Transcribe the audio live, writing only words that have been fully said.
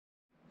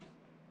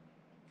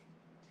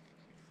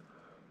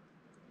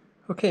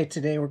Okay,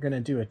 today we're going to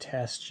do a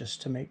test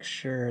just to make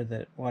sure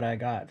that what I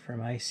got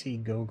from IC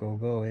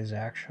is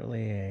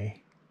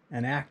actually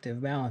an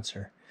active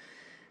balancer.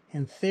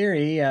 In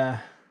theory,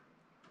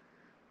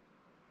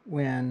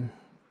 when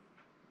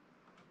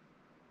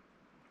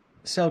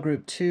cell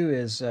group 2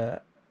 is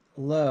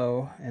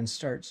low and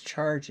starts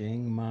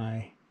charging,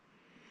 my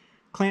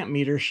clamp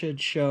meter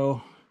should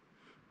show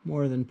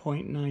more than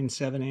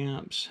 0.97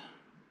 amps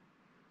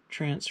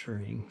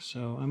transferring.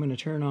 So I'm going to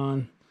turn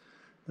on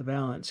the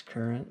balance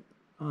current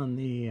on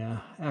the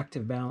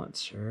active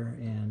balancer,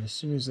 and as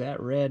soon as that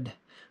red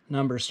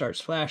number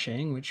starts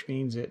flashing, which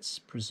means it's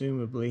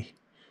presumably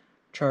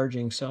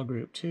charging cell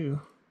group 2,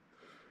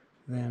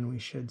 then we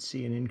should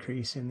see an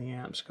increase in the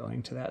amps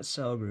going to that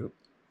cell group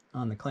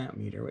on the clamp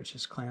meter, which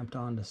is clamped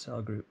onto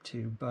cell group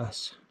 2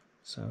 bus.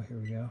 So here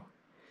we go.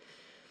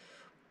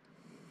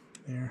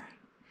 There.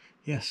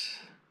 Yes.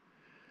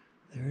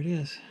 There it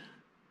is.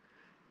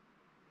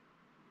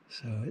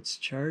 So it's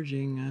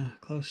charging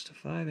close to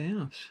 5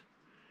 amps.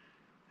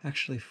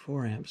 Actually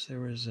 4 amps. There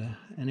was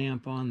an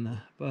amp on the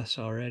bus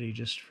already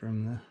just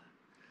from the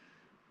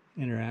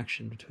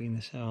interaction between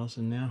the cells,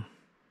 and now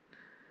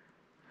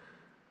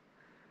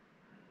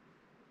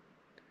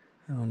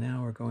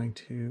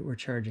we're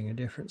charging a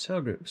different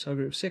cell group. Cell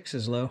group 6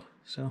 is low,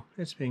 so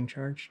it's being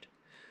charged.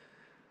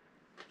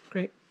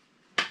 Great.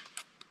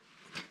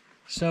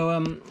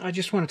 So I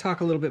just want to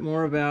talk a little bit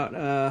more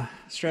about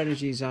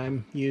strategies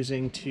I'm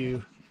using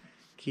to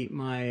keep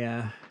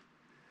my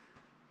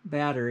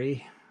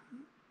battery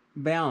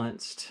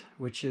balanced,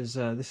 which is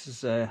this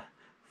is a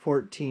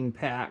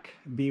 14-pack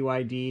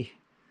BYD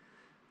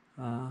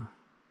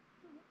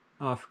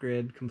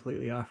off-grid,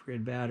 completely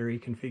off-grid battery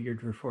configured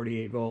for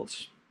 48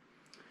 volts.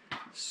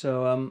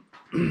 So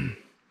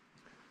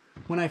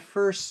when I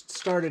first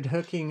started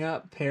hooking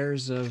up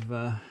pairs of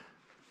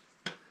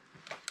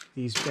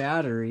these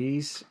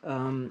batteries,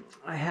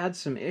 I had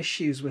some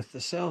issues with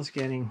the cells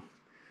getting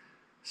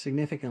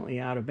significantly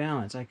out of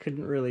balance. I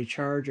couldn't really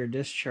charge or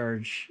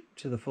discharge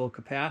to the full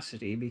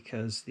capacity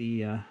because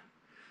the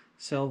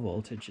cell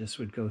voltages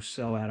would go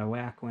so out of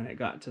whack when it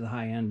got to the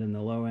high end and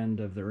the low end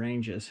of the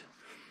ranges.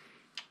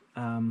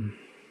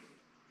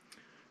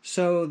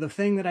 So the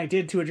thing that I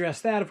did to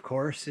address that, of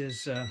course,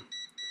 is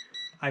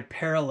I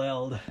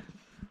paralleled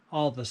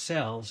all the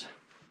cells.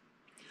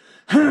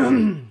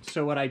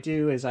 So what I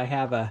do is I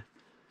have the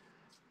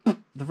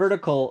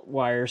vertical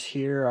wires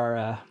here are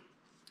a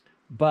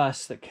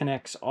bus that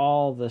connects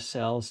all the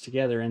cells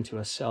together into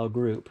a cell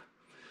group.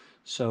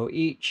 So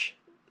each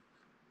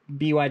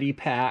BYD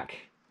pack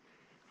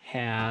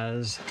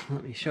has,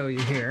 let me show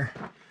you here,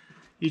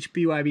 each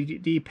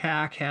BYD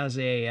pack has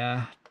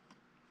a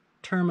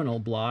terminal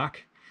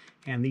block,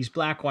 and these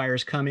black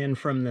wires come in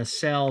from the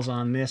cells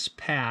on this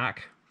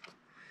pack.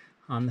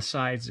 On the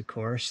sides, of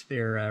course,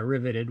 they're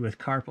riveted with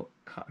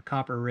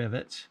copper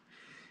rivets,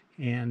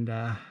 and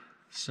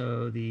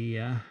so the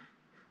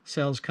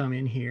cells come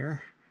in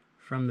here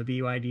from the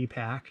BYD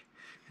pack,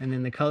 and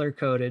then the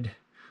color-coded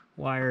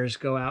wires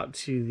go out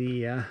to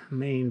the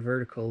main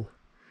vertical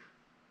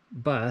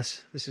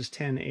bus. This is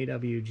 10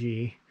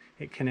 AWG.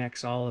 It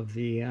connects all of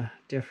the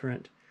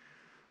different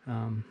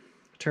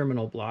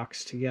terminal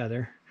blocks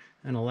together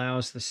and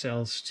allows the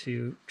cells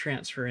to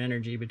transfer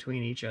energy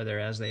between each other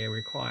as they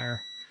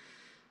require.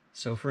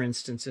 So for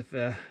instance, if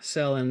a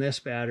cell in this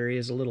battery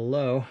is a little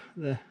low,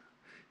 the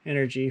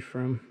energy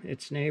from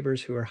its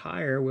neighbors who are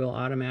higher will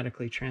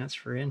automatically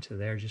transfer into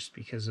there just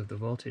because of the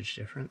voltage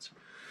difference.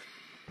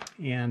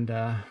 And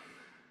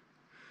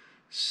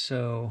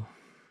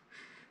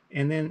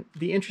then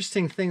the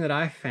interesting thing that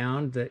I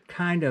found that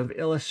kind of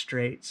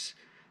illustrates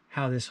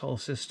how this whole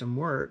system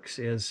works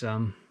is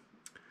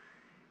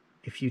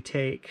if you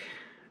take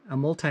a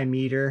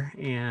multimeter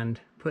and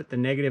put the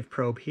negative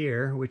probe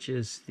here, which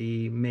is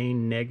the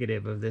main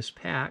negative of this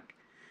pack,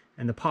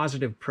 and the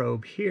positive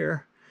probe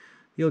here,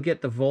 you'll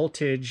get the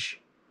voltage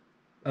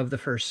of the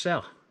first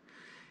cell.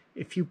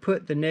 If you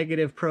put the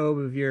negative probe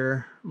of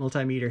your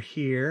multimeter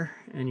here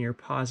and your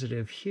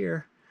positive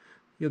here,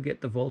 you'll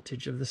get the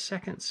voltage of the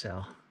second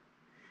cell.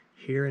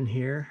 Here and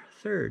here,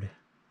 third.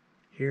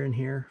 Here and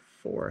here,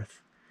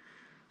 fourth.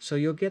 So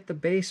you'll get the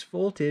base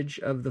voltage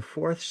of the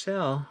fourth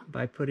cell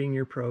by putting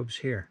your probes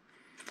here.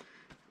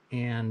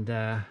 And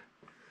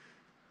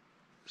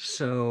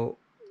so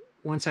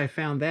once I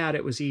found that,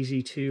 it was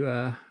easy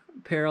to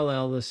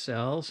parallel the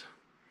cells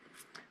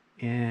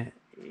in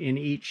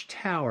each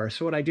tower.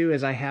 So what I do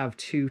is I have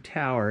two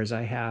towers.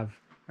 I have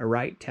a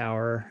right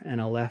tower and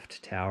a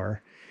left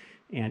tower,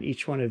 and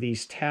each one of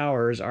these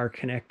towers are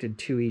connected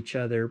to each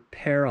other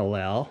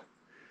parallel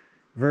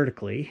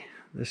vertically.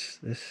 This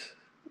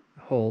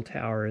whole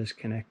tower is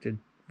connected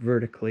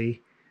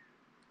vertically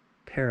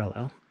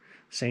parallel.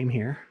 Same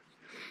here.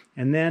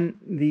 And then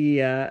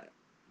the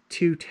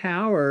two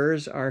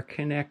towers are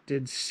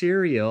connected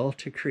serial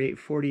to create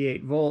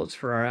 48 volts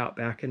for our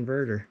outback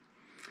inverter.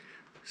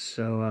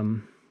 So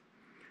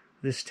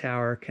this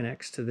tower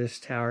connects to this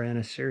tower in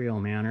a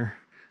serial manner,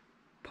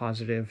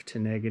 positive to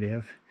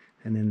negative,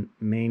 and then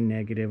main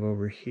negative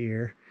over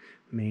here.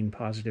 main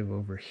positive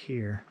over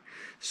here.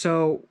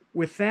 So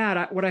with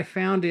that, what I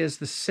found is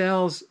the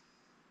cells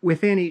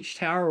within each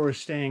tower were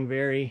staying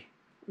very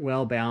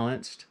well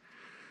balanced,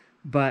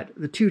 but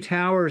the two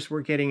towers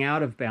were getting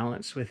out of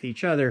balance with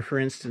each other. For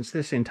instance,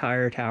 this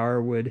entire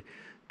tower would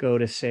go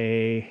to,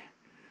 say,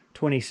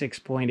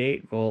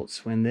 26.8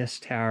 volts when this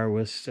tower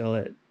was still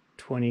at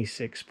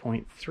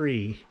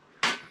 26.3.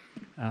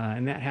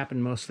 And that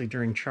happened mostly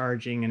during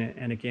charging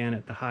and again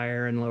at the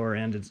higher and lower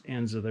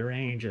ends of the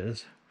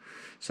ranges.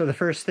 So the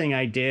first thing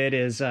I did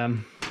is I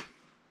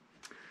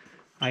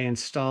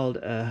installed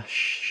a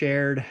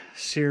shared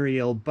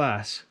serial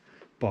bus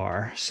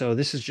bar. So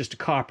this is just a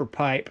copper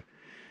pipe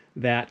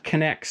that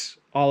connects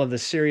all of the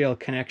serial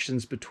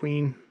connections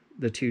between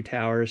the two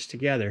towers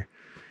together.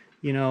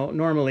 You know,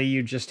 normally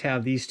you just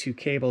have these two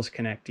cables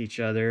connect each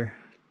other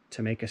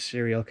to make a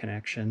serial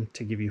connection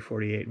to give you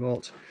 48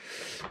 volts.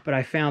 But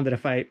I found that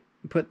if I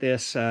put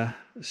this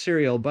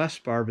serial bus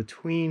bar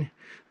between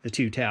the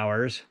two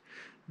towers,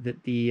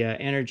 that the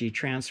energy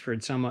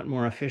transferred somewhat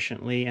more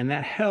efficiently, and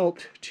that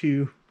helped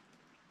to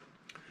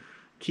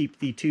keep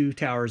the two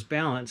towers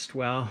balanced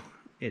while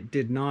it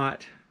did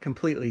not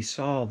completely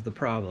solve the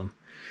problem.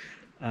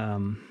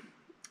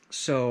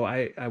 So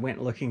I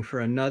went looking for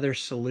another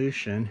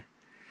solution,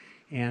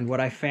 and what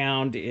I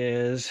found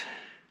is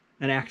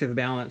an active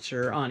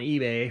balancer on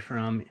eBay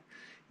from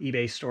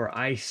eBay store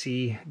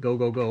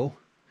ICGo.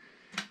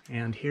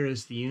 And here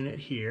is the unit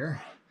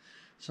here.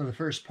 So the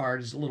first part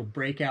is a little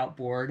breakout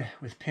board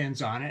with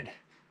pins on it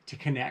to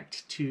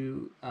connect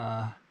to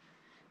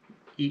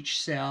each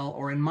cell,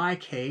 or in my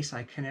case,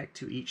 I connect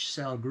to each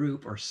cell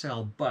group or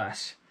cell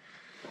bus.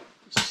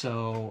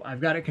 So I've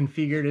got it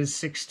configured as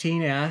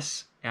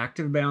 16S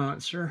active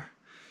balancer,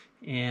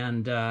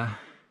 and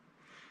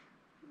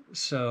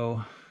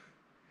so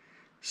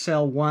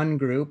cell 1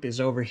 group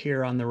is over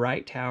here on the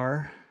right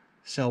tower,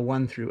 cell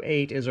 1 through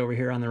 8 is over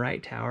here on the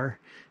right tower,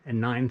 and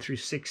 9 through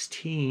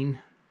 16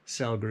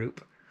 cell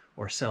group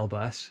or cell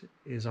bus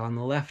is on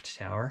the left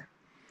tower.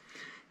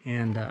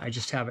 And I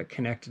just have it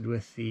connected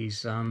with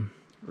these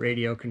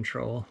radio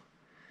control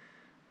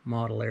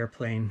model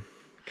airplane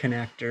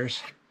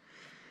connectors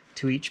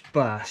to each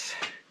bus.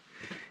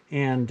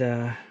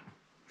 And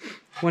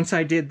once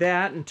I did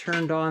that and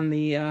turned on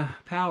the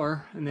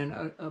power, and then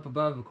up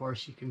above, of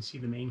course, you can see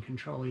the main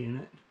control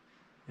unit,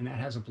 and that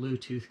has a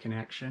Bluetooth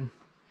connection.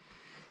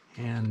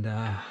 And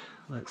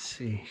let's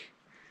see,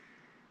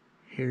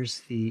 here's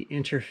the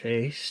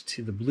interface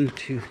to the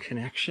Bluetooth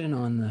connection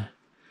on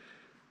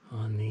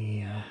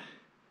the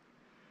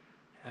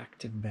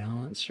active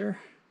balancer.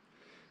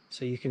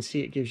 So you can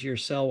see it gives your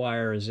cell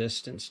wire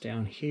resistance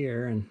down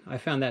here, and I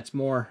found that's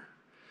more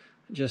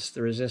just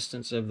the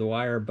resistance of the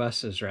wire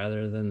buses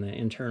rather than the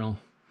internal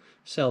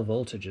cell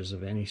voltages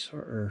of any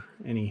sort, or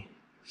any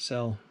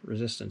cell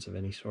resistance of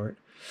any sort.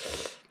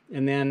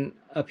 And then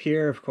up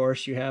here, of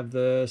course, you have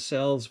the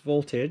cell's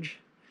voltage,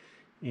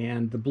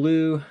 and the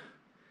blue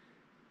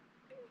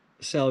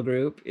cell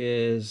group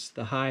is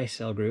the high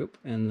cell group,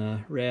 and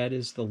the red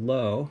is the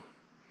low.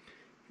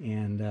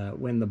 And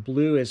when the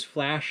blue is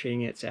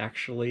flashing, it's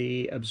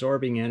actually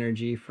absorbing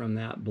energy from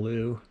that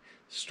blue,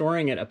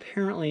 storing it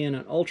apparently in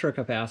an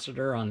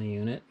ultracapacitor on the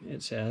unit,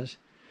 it says.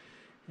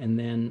 And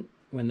then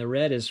when the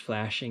red is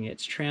flashing,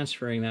 it's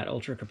transferring that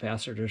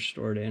ultracapacitor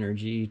stored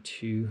energy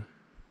to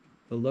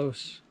the low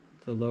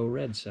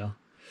red cell.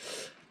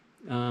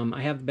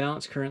 I have the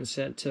balance current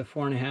set to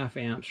 4.5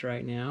 amps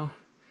right now.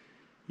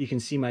 You can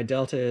see my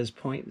delta is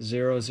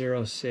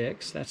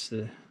 0.006. That's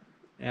the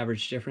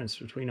average difference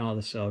between all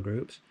the cell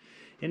groups.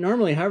 It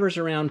normally hovers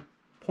around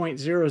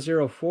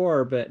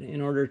 0.004, but in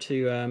order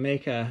to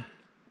make a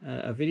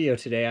video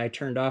today, I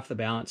turned off the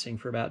balancing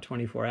for about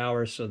 24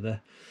 hours so the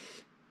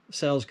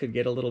cells could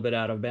get a little bit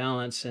out of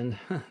balance, and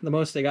the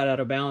most they got out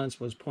of balance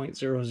was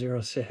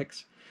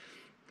 0.006.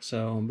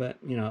 So, but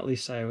you know, at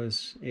least I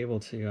was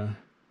able to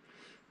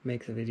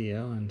make the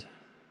video and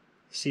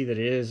see that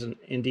it is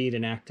indeed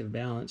an active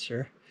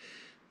balancer.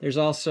 There's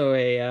also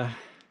a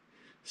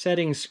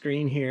settings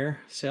screen here,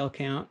 cell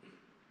count,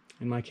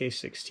 in my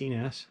case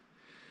 16S.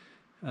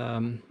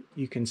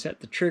 You can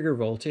set the trigger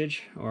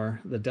voltage, or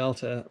the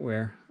delta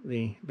where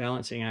the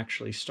balancing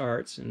actually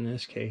starts. In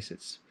this case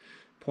it's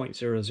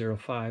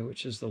 0.005,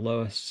 which is the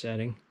lowest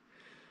setting.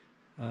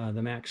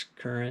 The max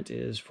current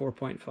is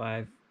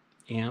 4.5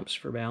 amps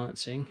for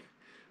balancing.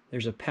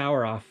 There's a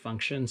power off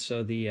function,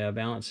 so the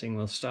balancing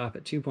will stop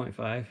at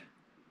 2.5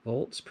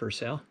 volts per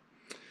cell.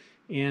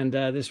 And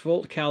this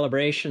volt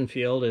calibration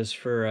field is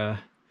for,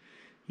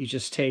 you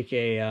just take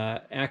a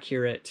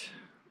accurate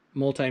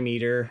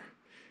multimeter,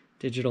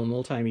 digital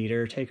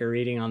multimeter, take a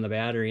reading on the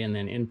battery, and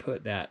then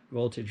input that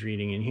voltage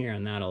reading in here,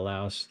 and that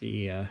allows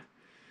the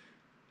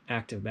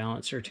active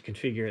balancer to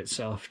configure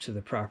itself to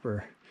the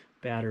proper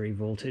battery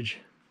voltage.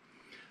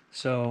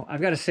 So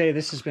I've got to say,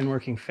 this has been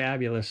working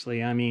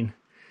fabulously. I mean,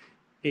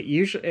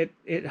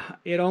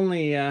 it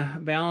only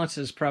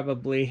balances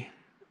probably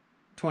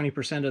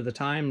 20% of the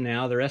time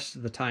now. The rest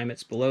of the time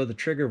it's below the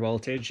trigger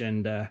voltage,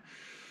 and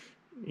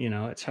you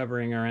know, it's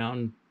hovering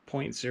around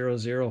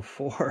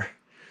 0.004.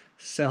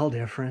 cell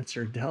difference,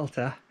 or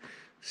delta.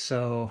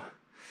 So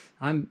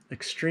I'm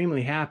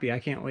extremely happy. I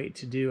can't wait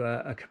to do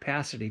a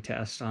capacity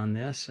test on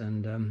this,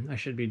 and I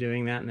should be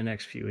doing that in the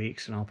next few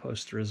weeks, and I'll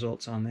post the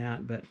results on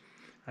that. But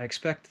I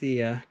expect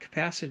the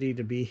capacity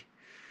to be,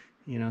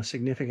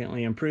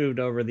 significantly improved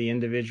over the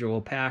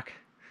individual pack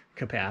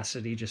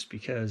capacity, just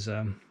because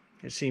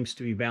it seems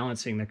to be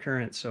balancing the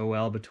current so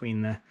well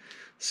between the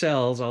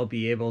cells. I'll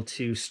be able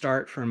to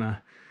start from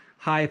a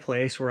high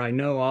place where I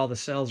know all the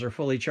cells are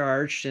fully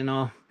charged, and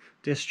I'll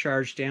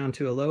discharge down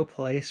to a low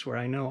place where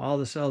I know all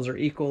the cells are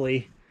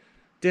equally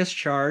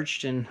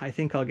discharged, and I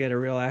think I'll get a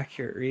real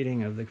accurate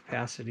reading of the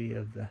capacity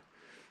of the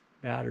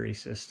battery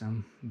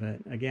system. But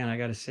again, I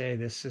got to say,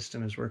 this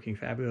system is working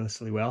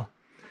fabulously well.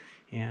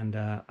 And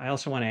I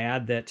also want to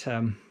add that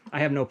I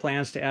have no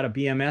plans to add a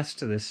BMS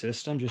to this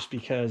system, just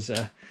because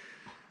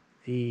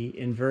the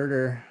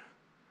inverter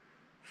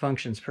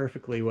functions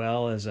perfectly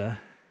well as a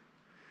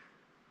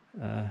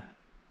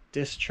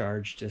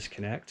discharge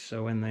disconnect.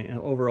 So when the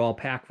overall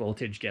pack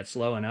voltage gets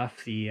low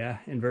enough, the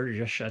inverter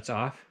just shuts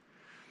off.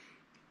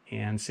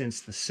 And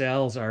since the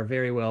cells are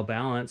very well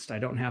balanced, I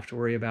don't have to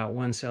worry about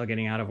one cell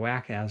getting out of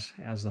whack as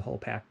the whole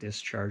pack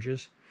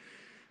discharges.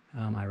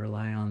 I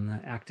rely on the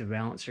active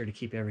balancer to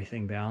keep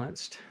everything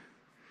balanced.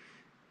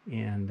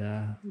 And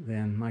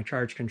then my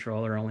charge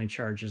controller only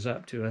charges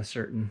up to a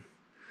certain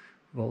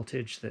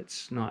voltage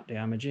that's not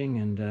damaging,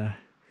 and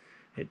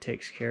it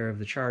takes care of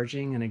the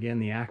charging. And again,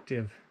 the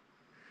active,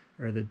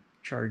 or the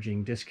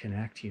charging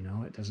disconnect,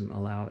 it doesn't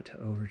allow it to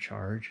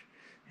overcharge.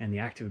 And the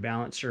active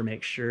balancer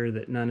makes sure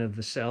that none of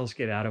the cells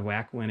get out of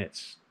whack when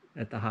it's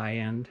at the high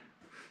end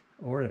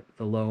or at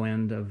the low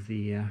end of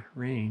the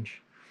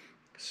range.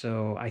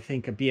 So I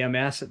think a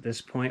BMS at this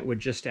point would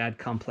just add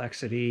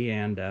complexity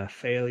and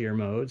failure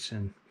modes,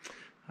 and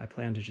I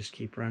plan to just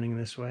keep running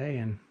this way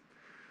and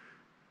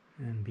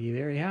be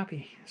very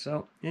happy.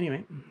 So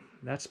anyway,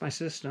 that's my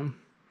system.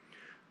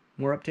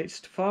 More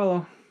updates to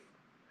follow.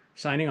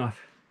 Signing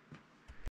off.